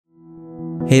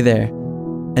Hey there,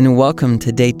 and welcome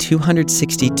to day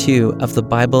 262 of the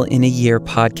Bible in a Year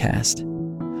podcast.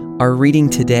 Our reading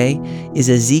today is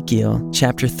Ezekiel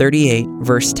chapter 38,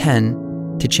 verse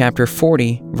 10 to chapter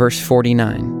 40, verse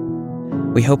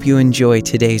 49. We hope you enjoy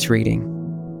today's reading.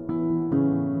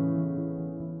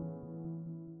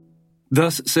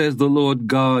 Thus says the Lord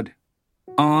God,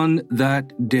 on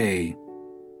that day,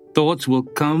 thoughts will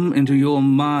come into your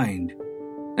mind,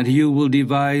 and you will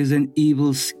devise an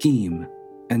evil scheme,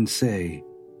 and say,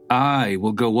 I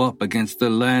will go up against the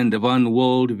land of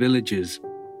unwalled villages.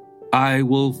 I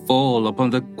will fall upon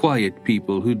the quiet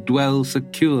people who dwell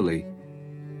securely,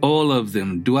 all of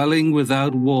them dwelling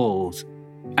without walls,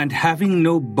 and having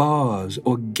no bars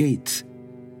or gates,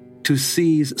 to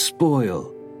seize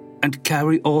spoil and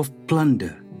carry off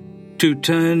plunder, to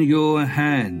turn your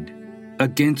hand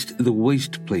against the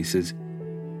waste places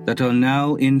that are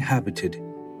now inhabited,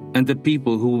 and the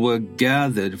people who were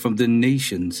gathered from the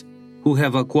nations, who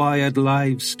have acquired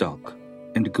livestock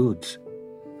and goods,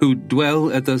 who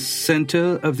dwell at the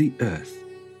center of the earth,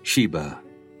 Sheba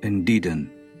and Dedan,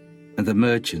 and the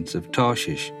merchants of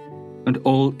Tarshish, and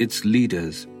all its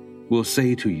leaders will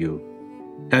say to you,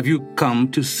 have you come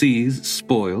to seize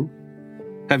spoil?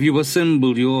 Have you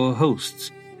assembled your hosts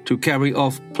to carry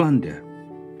off plunder,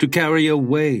 to carry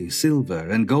away silver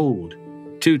and gold,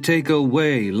 to take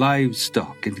away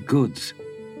livestock and goods,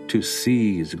 to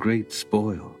seize great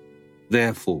spoil?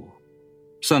 Therefore,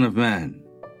 Son of man,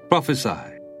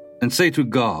 prophesy, and say to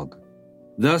Gog,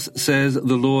 thus says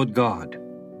the Lord God,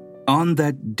 on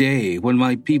that day when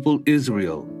my people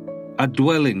Israel are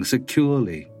dwelling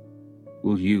securely,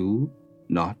 will you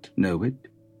not know it?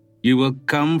 You will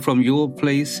come from your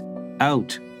place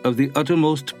out of the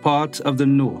uttermost parts of the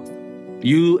north,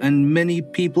 you and many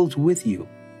peoples with you,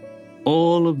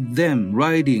 all of them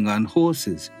riding on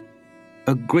horses,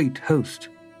 a great host,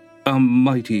 a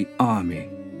mighty army.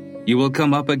 You will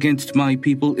come up against my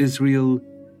people Israel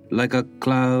like a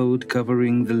cloud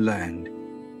covering the land.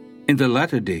 In the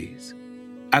latter days,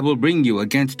 I will bring you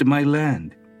against my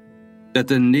land, that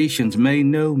the nations may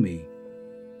know me,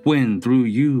 when through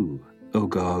you, O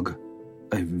Gog,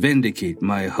 I vindicate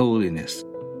my holiness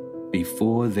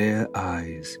before their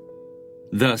eyes.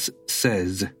 Thus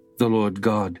says the Lord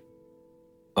God,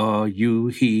 are you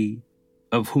he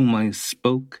of whom I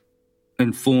spoke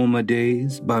in former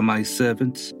days by my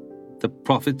servants, the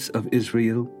prophets of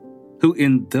Israel, who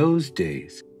in those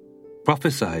days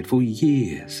prophesied for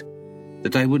years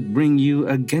that I would bring you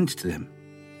against them?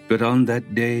 But on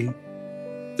that day,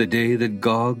 the day that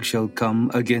Gog shall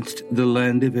come against the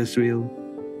land of Israel,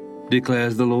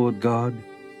 declares the Lord God,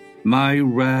 my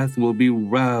wrath will be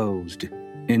roused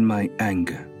in my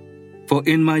anger. For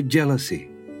in my jealousy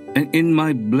and in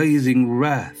my blazing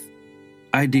wrath,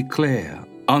 I declare,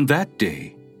 on that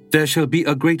day there shall be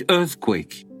a great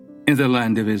earthquake in the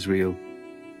land of Israel.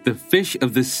 The fish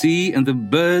of the sea and the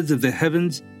birds of the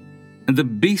heavens and the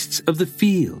beasts of the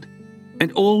field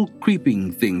and all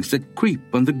creeping things that creep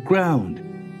on the ground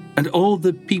and all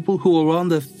the people who are on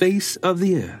the face of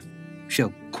the earth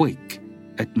shall quake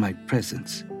at my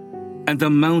presence. And the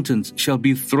mountains shall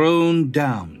be thrown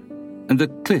down, and the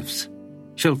cliffs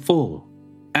shall fall,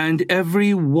 and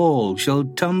every wall shall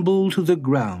tumble to the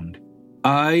ground.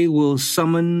 I will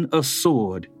summon a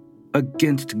sword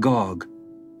against Gog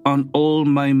on all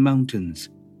my mountains,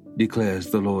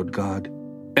 declares the Lord God.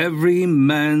 Every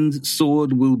man's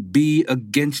sword will be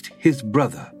against his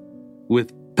brother.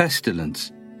 With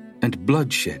pestilence and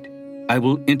bloodshed I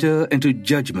will enter into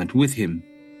judgment with him,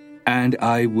 and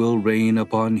I will rain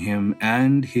upon him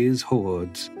and his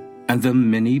hordes, and the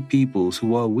many peoples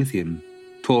who are with him,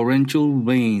 torrential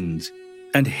rains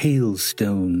and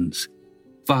hailstones,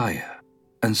 fire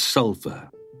and sulfur.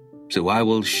 So I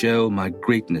will show my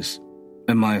greatness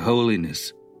and my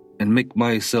holiness, and make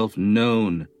myself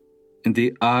known in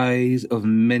the eyes of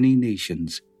many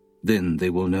nations. Then they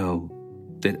will know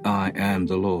that I am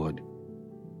the Lord.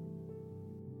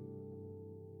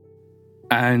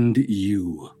 And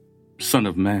you, Son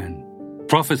of man,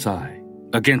 prophesy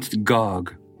against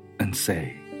Gog, and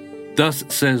say, thus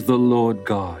says the Lord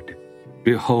God,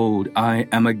 behold, I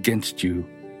am against you,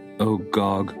 O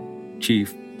Gog,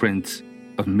 chief prince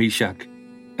of Meshach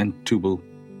and Tubal,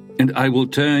 and I will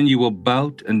turn you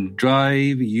about and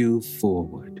drive you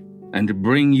forward, and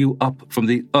bring you up from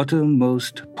the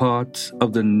uttermost parts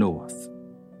of the north,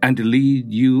 and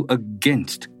lead you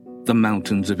against the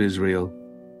mountains of Israel.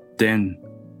 Then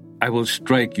I will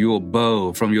strike your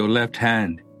bow from your left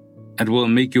hand, and will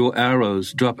make your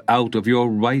arrows drop out of your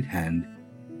right hand.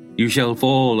 You shall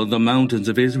fall on the mountains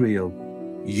of Israel,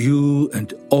 you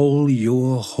and all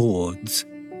your hordes,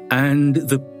 and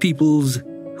the peoples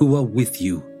who are with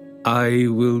you. I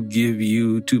will give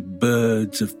you to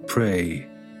birds of prey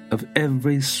of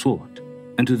every sort,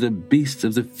 and to the beasts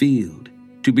of the field,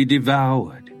 to be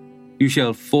devoured. You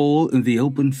shall fall in the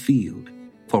open field,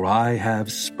 for I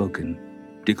have spoken,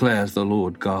 declares the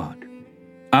Lord God.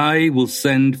 I will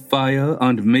send fire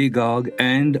on Magog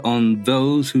and on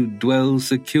those who dwell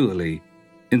securely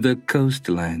in the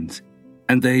coastlands,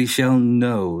 and they shall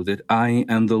know that I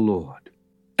am the Lord.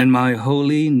 And my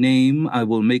holy name I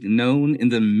will make known in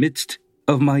the midst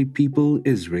of my people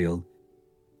Israel,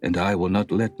 and I will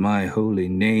not let my holy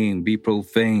name be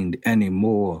profaned any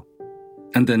more.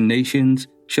 And the nations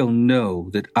shall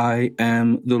know that I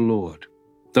am the Lord,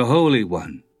 the Holy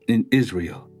One in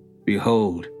Israel.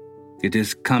 Behold, it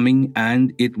is coming,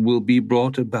 and it will be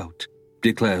brought about,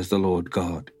 declares the Lord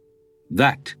God.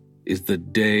 That is the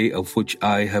day of which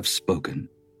I have spoken.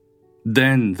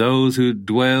 Then those who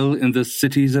dwell in the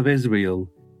cities of Israel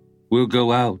will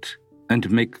go out and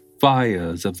make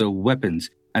fires of the weapons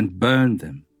and burn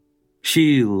them,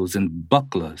 shields and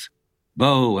bucklers,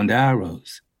 bow and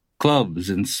arrows, clubs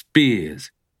and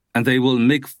spears, and they will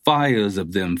make fires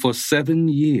of them for 7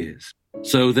 years,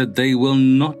 so that they will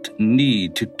not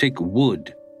need to take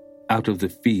wood out of the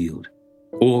field,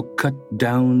 or cut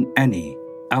down any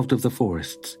out of the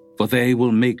forests, for they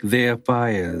will make their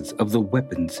fires of the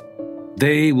weapons.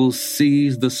 They will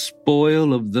seize the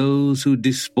spoil of those who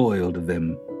despoiled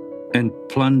them, and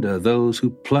plunder those who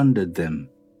plundered them,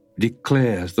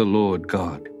 declares the Lord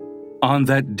God. On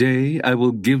that day I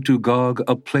will give to Gog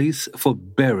a place for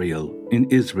burial in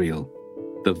Israel,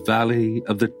 the valley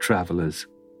of the travelers,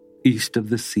 east of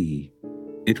the sea.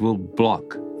 It will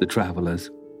block the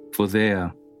travelers, for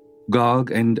there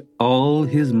Gog and all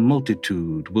his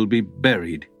multitude will be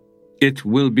buried. It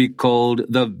will be called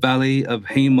the Valley of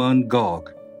Hamon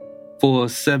Gog. For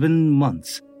 7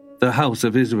 months the house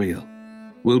of Israel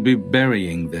will be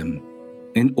burying them,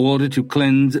 in order to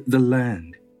cleanse the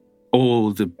land.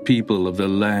 All the people of the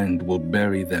land will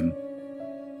bury them,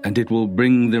 and it will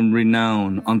bring them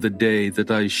renown on the day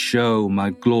that I show my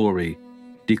glory,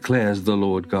 declares the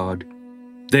Lord God.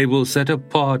 They will set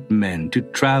apart men to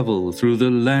travel through the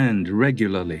land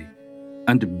regularly,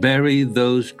 and bury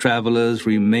those travelers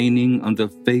remaining on the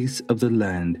face of the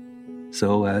land,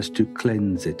 so as to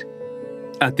cleanse it.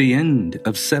 At the end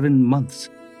of 7 months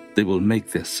they will make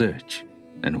their search.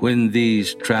 And when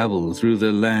these travel through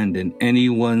the land and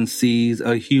anyone sees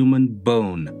a human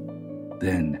bone,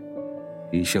 then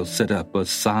he shall set up a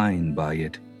sign by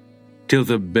it, till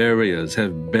the buriers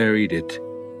have buried it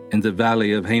in the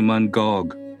valley of Hamon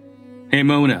Gog.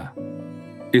 Hamona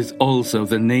is also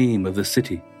the name of the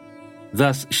city.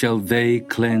 Thus shall they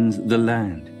cleanse the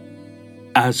land.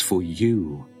 As for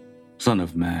you, Son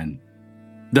of man,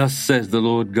 thus says the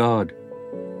Lord God,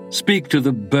 speak to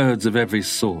the birds of every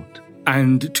sort,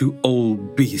 and to all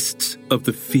beasts of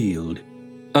the field.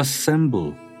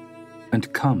 Assemble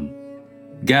and come.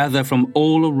 Gather from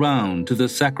all around to the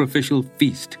sacrificial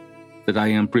feast that I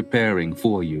am preparing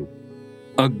for you,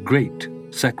 a great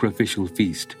sacrificial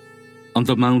feast on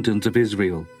the mountains of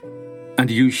Israel. And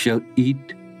you shall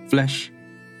eat flesh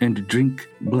and drink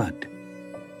blood.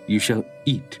 You shall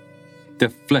eat the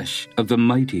flesh of the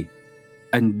mighty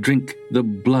and drink the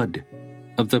blood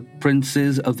of the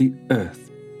princes of the earth,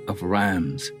 of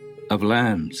rams, of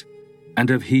lambs,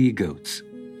 and of he-goats,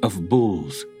 of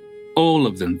bulls, all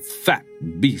of them fat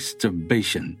beasts of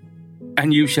Bashan.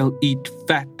 And you shall eat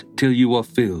fat till you are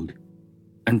filled,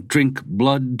 and drink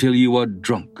blood till you are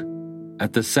drunk,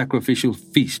 at the sacrificial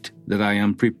feast that I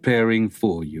am preparing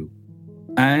for you.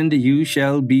 And you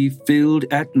shall be filled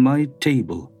at my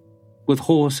table, with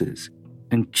horses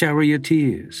and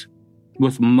charioteers,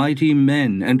 with mighty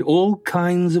men and all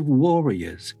kinds of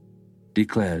warriors,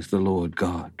 declares the Lord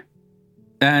God.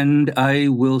 And I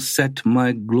will set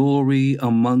my glory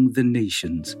among the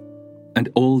nations, and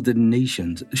all the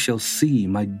nations shall see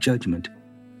my judgment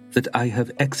that I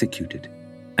have executed,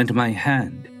 and my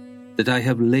hand that I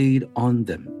have laid on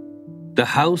them. The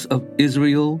house of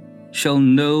Israel shall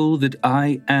know that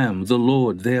I am the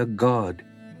Lord their God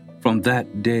from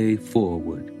that day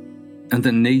forward. And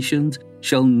the nations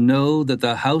shall know that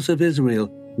the house of Israel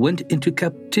went into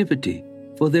captivity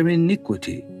for their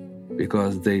iniquity,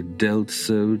 because they dealt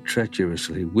so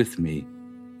treacherously with me,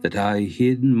 that I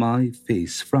hid my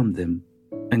face from them,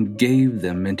 and gave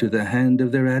them into the hand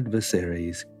of their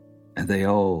adversaries, and they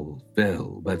all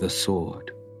fell by the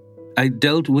sword. I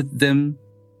dealt with them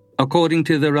according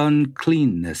to their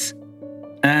uncleanness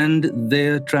and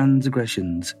their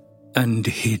transgressions, and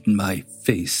hid my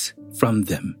face from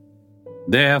them.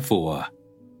 Therefore,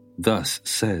 thus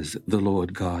says the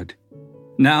Lord God,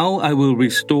 Now I will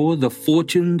restore the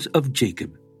fortunes of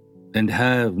Jacob, and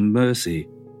have mercy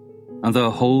on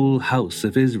the whole house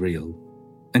of Israel,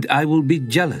 and I will be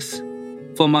jealous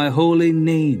for my holy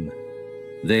name.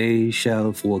 They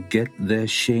shall forget their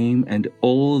shame and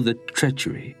all the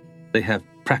treachery they have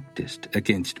practiced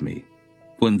against me,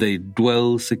 when they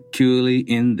dwell securely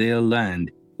in their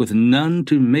land, with none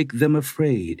to make them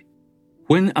afraid.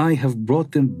 When I have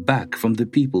brought them back from the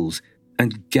peoples,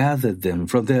 and gathered them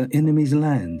from their enemies'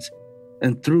 lands,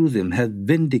 and through them have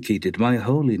vindicated my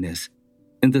holiness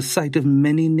in the sight of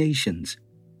many nations,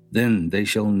 then they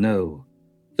shall know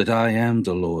that I am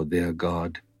the Lord their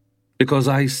God, because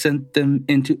I sent them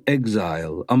into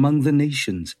exile among the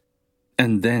nations,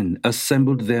 and then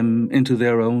assembled them into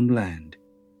their own land.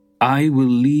 I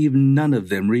will leave none of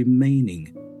them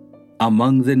remaining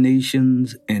among the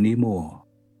nations any more,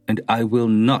 and I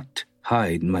will not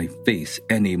hide my face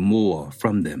any more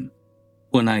from them,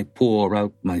 when I pour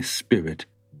out my spirit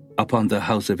upon the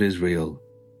house of Israel,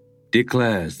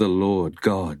 declares the Lord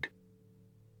God.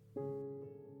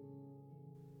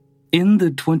 In the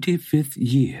 25th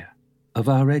year of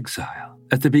our exile,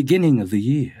 at the beginning of the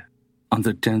year, on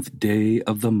the 10th day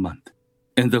of the month,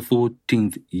 in the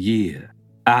 14th year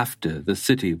after the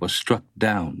city was struck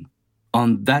down,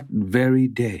 on that very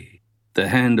day the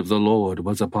hand of the Lord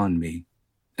was upon me,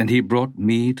 and he brought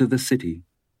me to the city.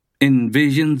 In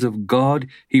visions of God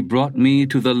he brought me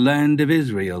to the land of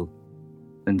Israel,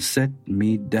 and set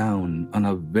me down on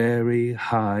a very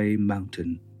high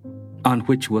mountain, on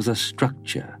which was a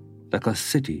structure like a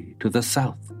city to the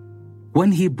south.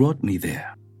 When he brought me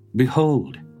there,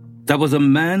 behold, there was a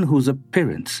man whose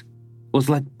appearance was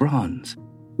like bronze,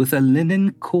 with a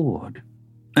linen cord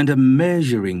and a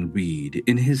measuring reed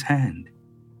in his hand,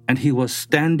 and he was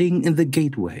standing in the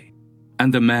gateway.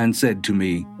 And the man said to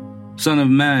me, Son of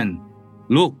man,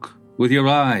 look with your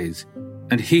eyes,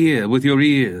 and hear with your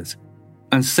ears,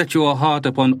 and set your heart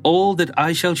upon all that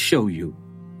I shall show you,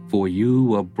 for you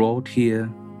were brought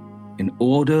here in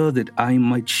order that I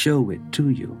might show it to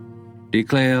you.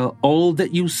 Declare all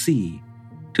that you see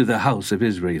to the house of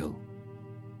Israel.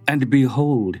 And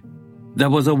behold, there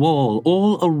was a wall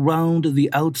all around the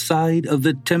outside of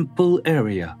the temple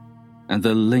area, and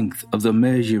the length of the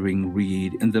measuring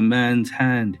reed in the man's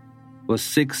hand was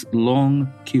 6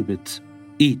 long cubits,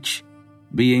 each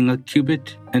being a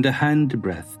cubit and a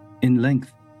handbreadth in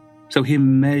length. So he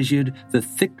measured the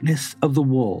thickness of the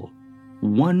wall,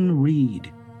 1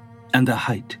 reed, and the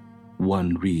height,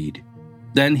 1 reed.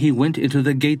 Then he went into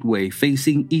the gateway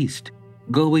facing east,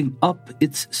 going up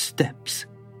its steps,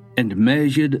 and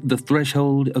measured the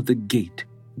threshold of the gate,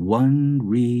 1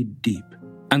 reed deep,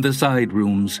 and the side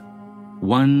rooms,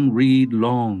 1 reed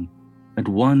long, and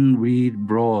 1 reed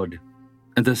broad,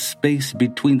 and the space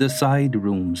between the side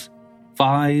rooms,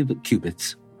 5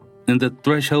 cubits, and the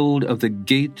threshold of the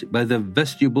gate by the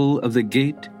vestibule of the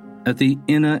gate at the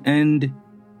inner end,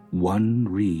 1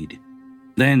 reed.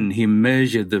 Then he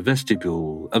measured the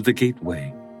vestibule of the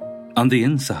gateway, on the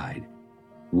inside,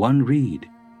 1 reed.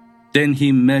 Then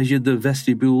he measured the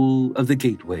vestibule of the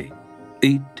gateway,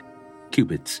 8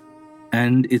 cubits,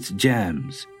 and its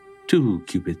jambs, 2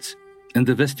 cubits, and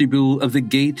the vestibule of the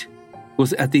gate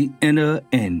was at the inner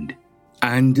end.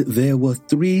 And there were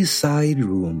 3 side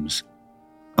rooms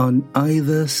on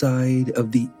either side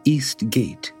of the east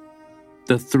gate.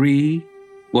 The 3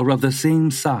 were of the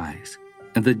same size,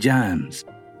 and the jambs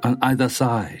on either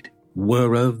side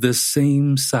were of the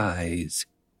same size.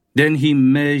 Then he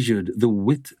measured the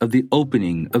width of the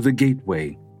opening of the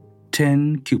gateway,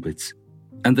 10 cubits,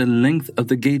 and the length of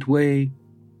the gateway,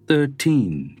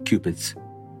 13 cubits.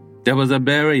 There was a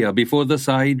barrier before the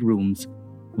side rooms,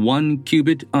 1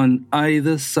 cubit on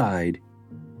either side,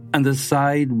 and the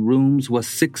side rooms were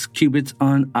 6 cubits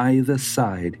on either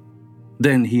side.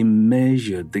 Then he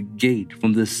measured the gate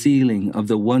from the ceiling of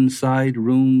the one side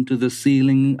room to the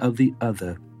ceiling of the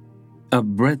other, a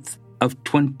breadth of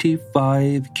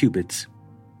 25 cubits.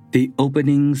 The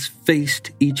openings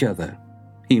faced each other.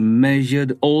 He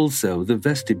measured also the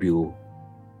vestibule,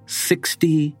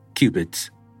 60 cubits,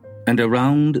 and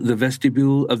around the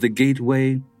vestibule of the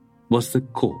gateway was the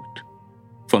court.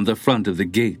 From the front of the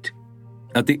gate,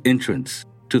 at the entrance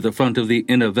to the front of the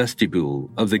inner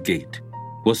vestibule of the gate,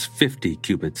 was 50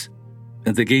 cubits,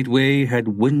 and the gateway had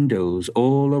windows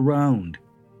all around,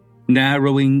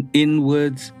 narrowing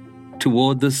inwards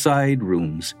toward the side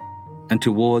rooms and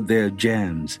toward their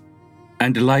jambs.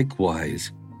 And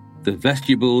likewise, the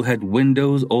vestibule had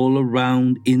windows all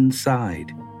around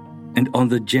inside, and on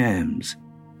the jambs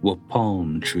were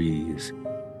palm trees.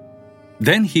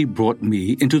 Then he brought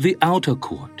me into the outer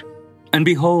court, and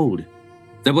behold,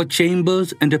 There were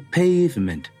chambers and a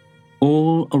pavement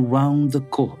all around the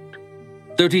court.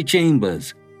 30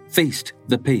 chambers faced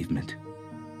the pavement,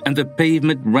 and the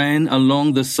pavement ran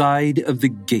along the side of the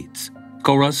gates,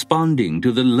 corresponding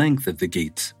to the length of the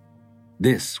gates.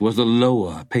 This was the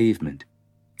lower pavement.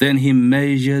 Then he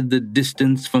measured the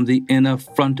distance from the inner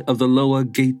front of the lower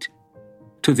gate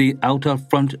to the outer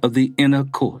front of the inner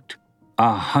court,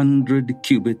 100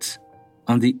 cubits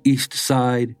on the east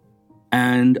side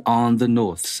and on the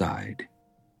north side.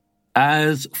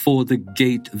 As for the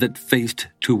gate that faced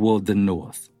toward the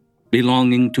north,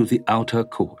 belonging to the outer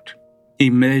court, he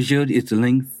measured its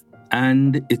length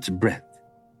and its breadth,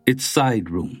 its side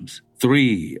rooms,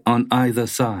 3 on either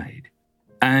side,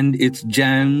 and its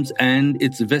jambs and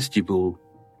its vestibule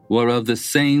were of the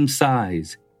same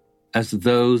size as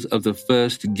those of the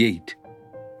first gate.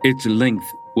 Its length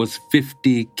was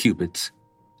 50 cubits,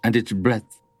 and its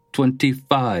breadth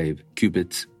 25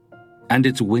 cubits, and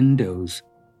its windows,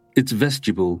 its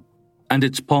vestibule, and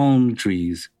its palm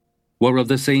trees were of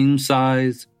the same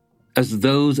size as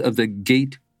those of the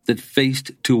gate that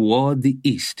faced toward the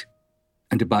east,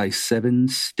 and by 7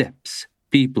 steps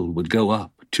people would go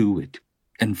up to it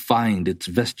and find its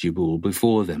vestibule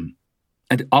before them.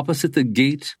 And opposite the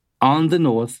gate on the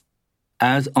north,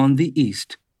 as on the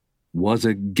east, was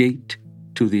a gate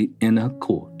to the inner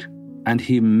court, and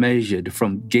he measured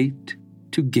from gate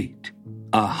to gate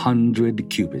 100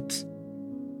 cubits.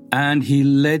 And he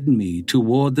led me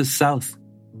toward the south,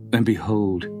 and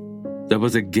behold, there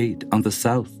was a gate on the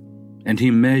south, and he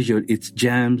measured its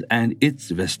jambs and its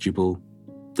vestibule.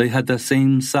 They had the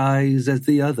same size as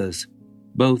the others.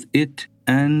 Both it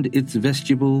and its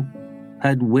vestibule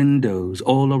had windows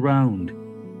all around,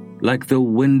 like the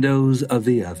windows of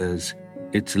the others.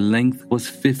 Its length was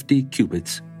 50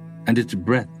 cubits, and its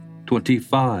breadth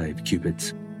 25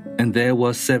 cubits. And there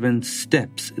were 7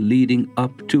 steps leading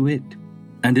up to it,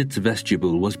 and its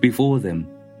vestibule was before them.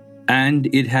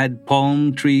 And it had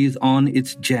palm trees on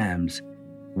its jambs,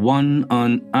 1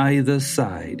 on either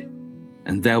side.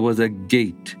 And there was a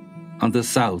gate on the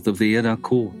south of the inner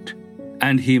court.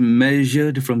 And he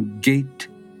measured from gate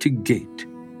to gate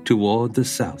toward the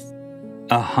south,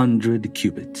 100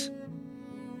 cubits.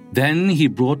 Then he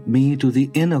brought me to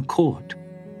the inner court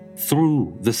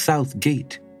through the south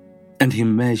gate, and he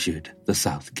measured the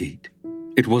south gate.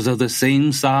 It was of the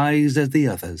same size as the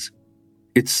others.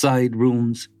 Its side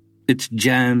rooms, its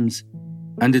jambs,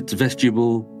 and its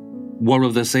vestibule were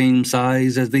of the same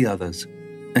size as the others,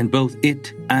 and both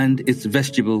it and its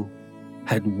vestibule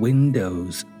had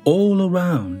windows all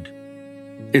around.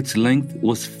 Its length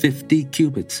was 50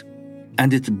 cubits,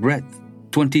 and its breadth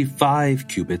 25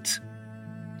 cubits.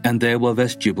 And there were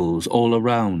vestibules all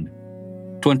around,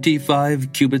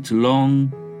 25 cubits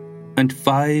long and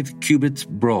 5 cubits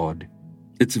broad.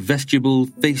 Its vestibule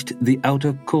faced the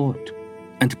outer court,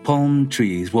 and palm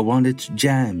trees were on its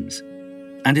jambs,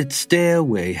 and its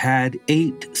stairway had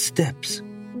 8 steps.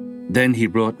 Then he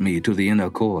brought me to the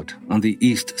inner court on the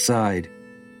east side,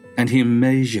 and he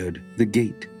measured the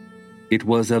gate. It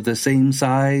was of the same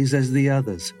size as the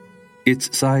others.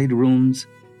 Its side rooms,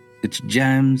 its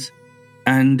jambs,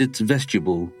 and its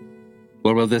vestibule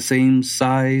were of the same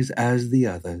size as the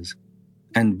others,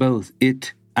 and both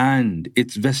it and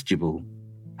its vestibule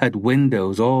had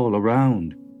windows all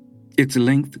around. Its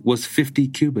length was 50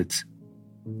 cubits,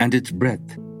 and its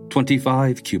breadth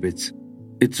 25 cubits.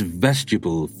 Its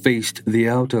vestibule faced the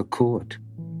outer court,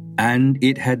 and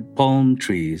it had palm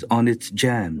trees on its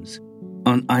jambs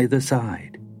on either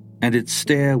side, and its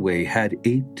stairway had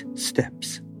 8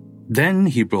 steps. Then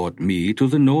he brought me to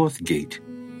the north gate,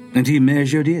 and he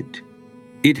measured it.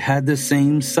 It had the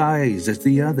same size as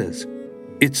the others.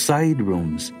 Its side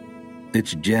rooms,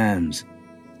 its jambs,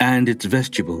 and its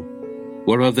vestibule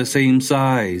were of the same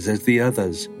size as the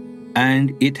others,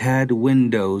 and it had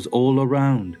windows all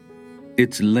around.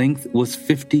 Its length was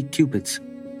 50 cubits,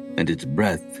 and its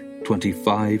breadth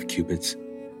 25 cubits.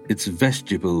 Its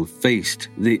vestibule faced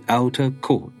the outer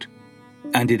court,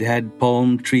 and it had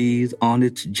palm trees on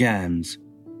its jambs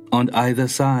on either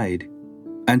side,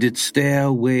 and its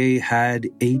stairway had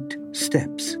 8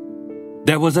 steps.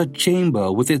 There was a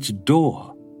chamber with its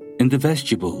door in the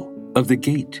vestibule of the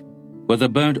gate, where the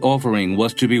burnt offering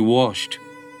was to be washed,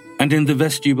 and in the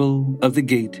vestibule of the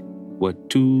gate were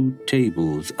 2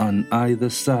 tables on either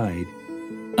side,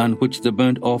 on which the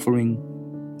burnt offering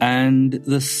and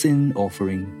the sin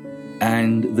offering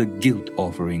and the guilt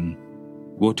offering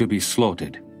were to be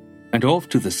slaughtered. And off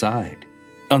to the side,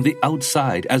 on the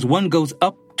outside, as one goes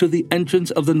up to the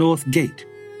entrance of the north gate,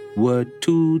 were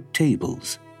 2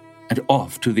 tables, and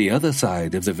off to the other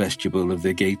side of the vestibule of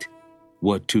the gate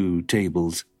were 2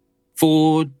 tables.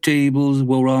 4 tables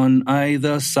were on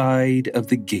either side of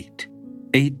the gate,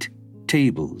 8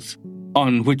 tables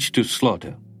on which to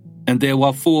slaughter. And there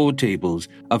were 4 tables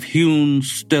of hewn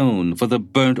stone for the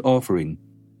burnt offering,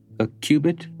 1.5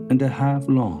 cubits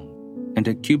long, and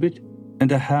 1.5 cubits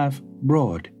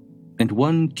broad, and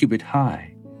 1 cubit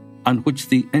high, on which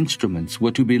the instruments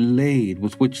were to be laid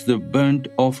with which the burnt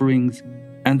offerings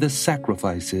and the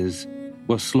sacrifices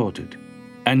were slaughtered.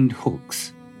 And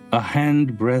hooks, 1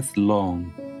 handbreadth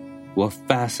long, were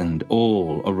fastened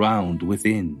all around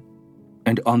within.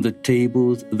 And on the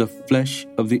tables the flesh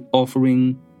of the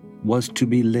offering was to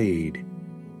be laid.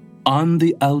 On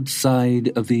the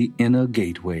outside of the inner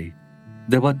gateway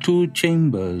there were 2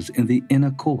 chambers in the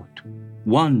inner court,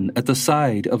 one at the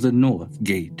side of the north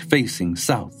gate facing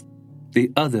south,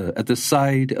 the other at the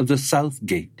side of the south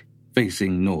gate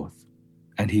facing north.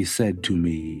 And he said to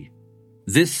me,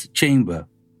 "This chamber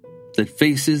that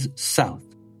faces south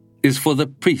is for the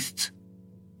priests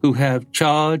who have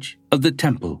charge of the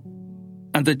temple,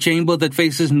 and the chamber that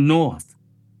faces north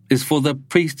is for the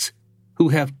priests who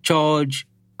have charge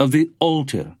of the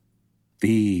altar.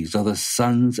 These are the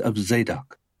sons of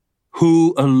Zadok,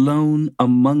 who alone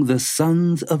among the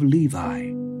sons of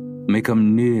Levi may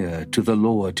come near to the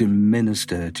Lord to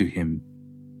minister to him."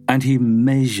 And he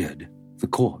measured the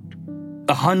court,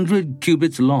 100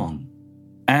 cubits long,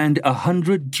 and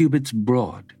 100 cubits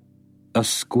broad, a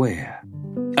square,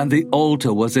 and the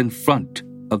altar was in front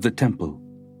of the temple.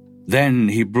 Then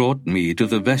he brought me to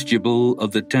the vestibule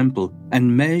of the temple,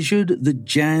 and measured the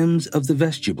jambs of the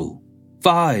vestibule,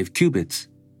 5 cubits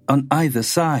on either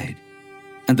side,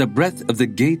 and the breadth of the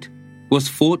gate was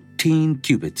 14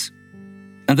 cubits,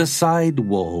 and the side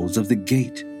walls of the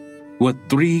gate were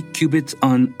 3 cubits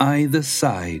on either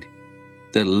side.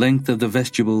 The length of the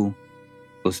vestibule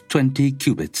was 20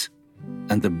 cubits,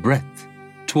 and the breadth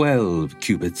 12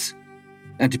 cubits,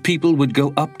 and people would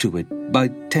go up to it by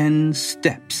 10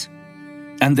 steps.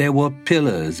 And there were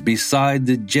pillars beside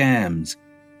the jambs,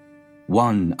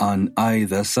 one on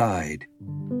either side.